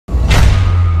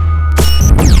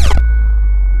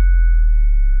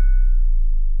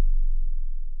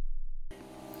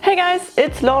guys,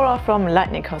 it's Laura from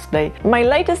Lightning Cosplay. My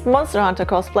latest Monster Hunter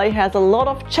cosplay has a lot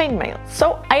of chainmail,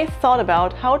 so I thought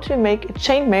about how to make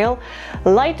chainmail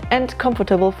light and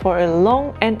comfortable for a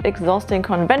long and exhausting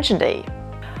convention day.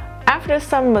 After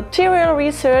some material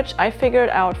research, I figured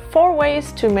out 4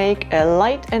 ways to make a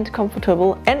light and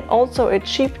comfortable and also a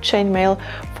cheap chainmail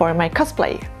for my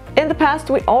cosplay. In the past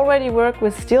we already worked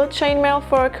with steel chainmail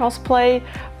for a cosplay,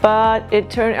 but it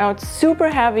turned out super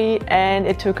heavy and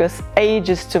it took us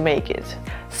ages to make it.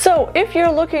 So if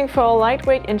you're looking for a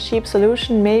lightweight and cheap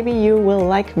solution, maybe you will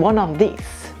like one of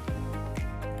these.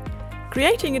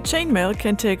 Creating a chainmail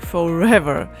can take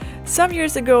forever. Some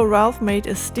years ago Ralph made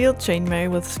a steel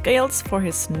chainmail with scales for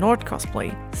his Nord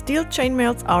cosplay. Steel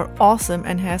chainmails are awesome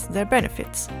and has their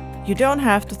benefits. You don't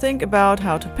have to think about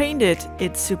how to paint it,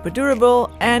 it's super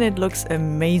durable and it looks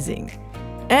amazing.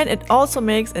 And it also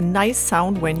makes a nice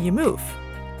sound when you move.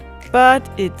 But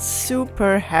it's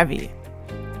super heavy.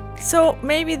 So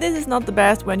maybe this is not the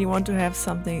best when you want to have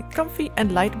something comfy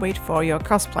and lightweight for your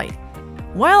cosplay.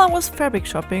 While I was fabric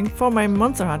shopping for my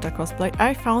Monster Hunter cosplay,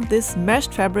 I found this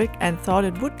meshed fabric and thought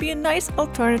it would be a nice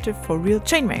alternative for real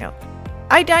chainmail.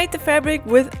 I dyed the fabric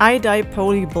with iDye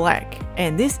Poly Black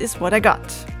and this is what I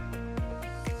got.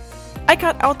 I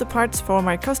cut out the parts for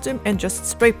my costume and just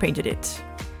spray painted it.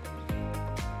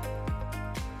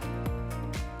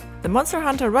 The Monster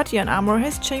Hunter Ratian armor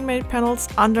has chainmail panels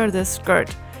under the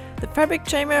skirt. The fabric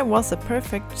chainmail was the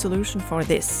perfect solution for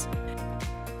this.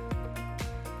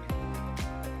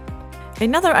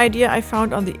 Another idea I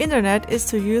found on the internet is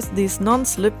to use these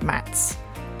non-slip mats.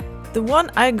 The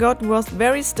one I got was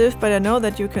very stiff, but I know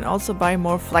that you can also buy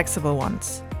more flexible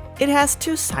ones. It has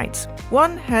 2 sides.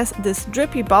 One has this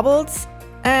drippy bubbles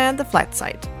and the flat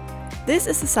side. This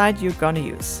is the side you're gonna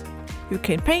use. You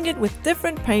can paint it with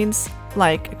different paints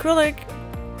like acrylic,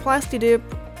 Plastidip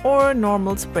or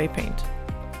normal spray paint.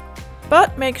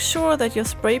 But make sure that your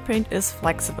spray paint is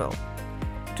flexible.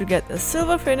 To get a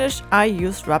silver finish I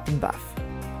used Rub and Buff.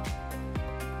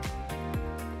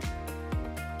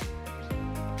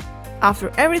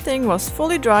 After everything was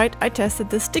fully dried I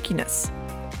tested the stickiness.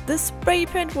 The spray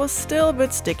paint was still a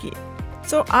bit sticky,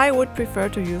 so I would prefer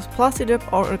to use Plastidip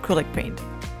or acrylic paint.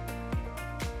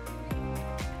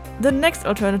 The next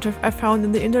alternative I found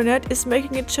in the internet is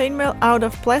making a chainmail out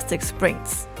of plastic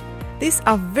springs. These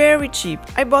are very cheap,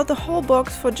 I bought the whole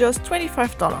box for just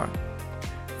 $25.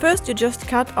 First you just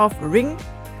cut off a ring,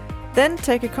 then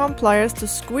take a comb pliers to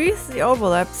squeeze the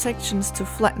overlapped sections to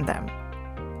flatten them.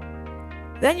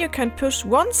 Then you can push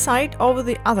one side over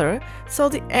the other, so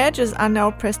the edges are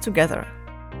now pressed together.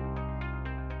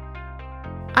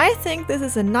 I think this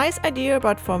is a nice idea,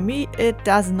 but for me it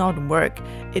does not work.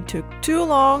 It took too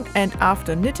long, and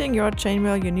after knitting your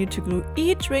chainmail you need to glue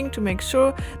each ring to make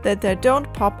sure that they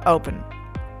don't pop open.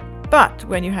 But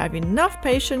when you have enough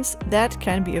patience, that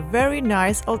can be a very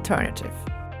nice alternative.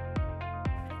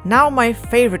 Now my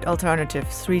favorite alternative,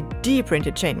 3D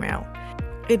printed chainmail.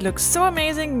 It looks so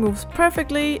amazing, moves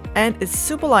perfectly and is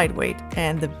super lightweight.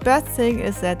 And the best thing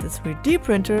is that the 3D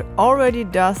printer already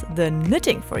does the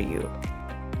knitting for you.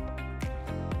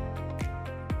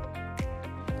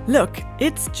 Look,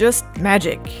 it's just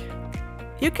magic!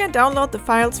 You can download the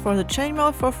files for the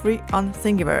chainmail for free on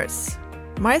Thingiverse.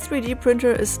 My 3D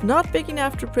printer is not big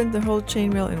enough to print the whole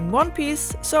chainmail in one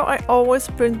piece, so I always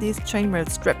print these chainmail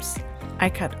strips. I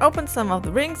cut open some of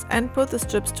the rings and put the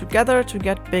strips together to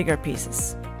get bigger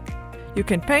pieces. You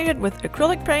can paint it with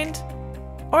acrylic paint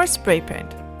or spray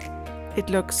paint. It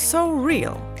looks so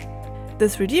real. The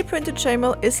 3D printed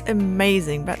chainmail is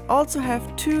amazing, but also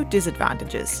have 2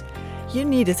 disadvantages. You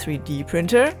need a 3D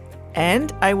printer,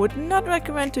 and I would not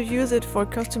recommend to use it for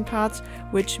custom parts,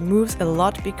 which moves a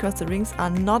lot because the rings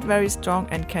are not very strong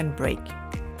and can break.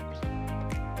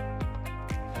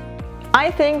 I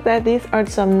think that these are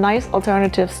some nice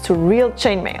alternatives to real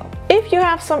chainmail. If you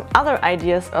have some other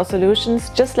ideas or solutions,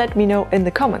 just let me know in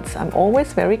the comments. I'm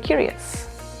always very curious.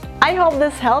 I hope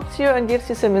this helps you and gives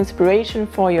you some inspiration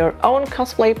for your own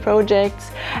cosplay projects.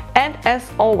 And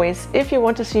as always, if you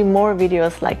want to see more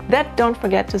videos like that, don't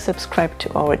forget to subscribe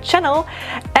to our channel.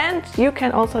 And you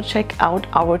can also check out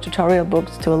our tutorial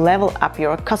books to level up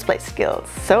your cosplay skills.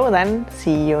 So then,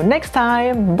 see you next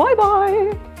time. Bye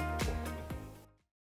bye!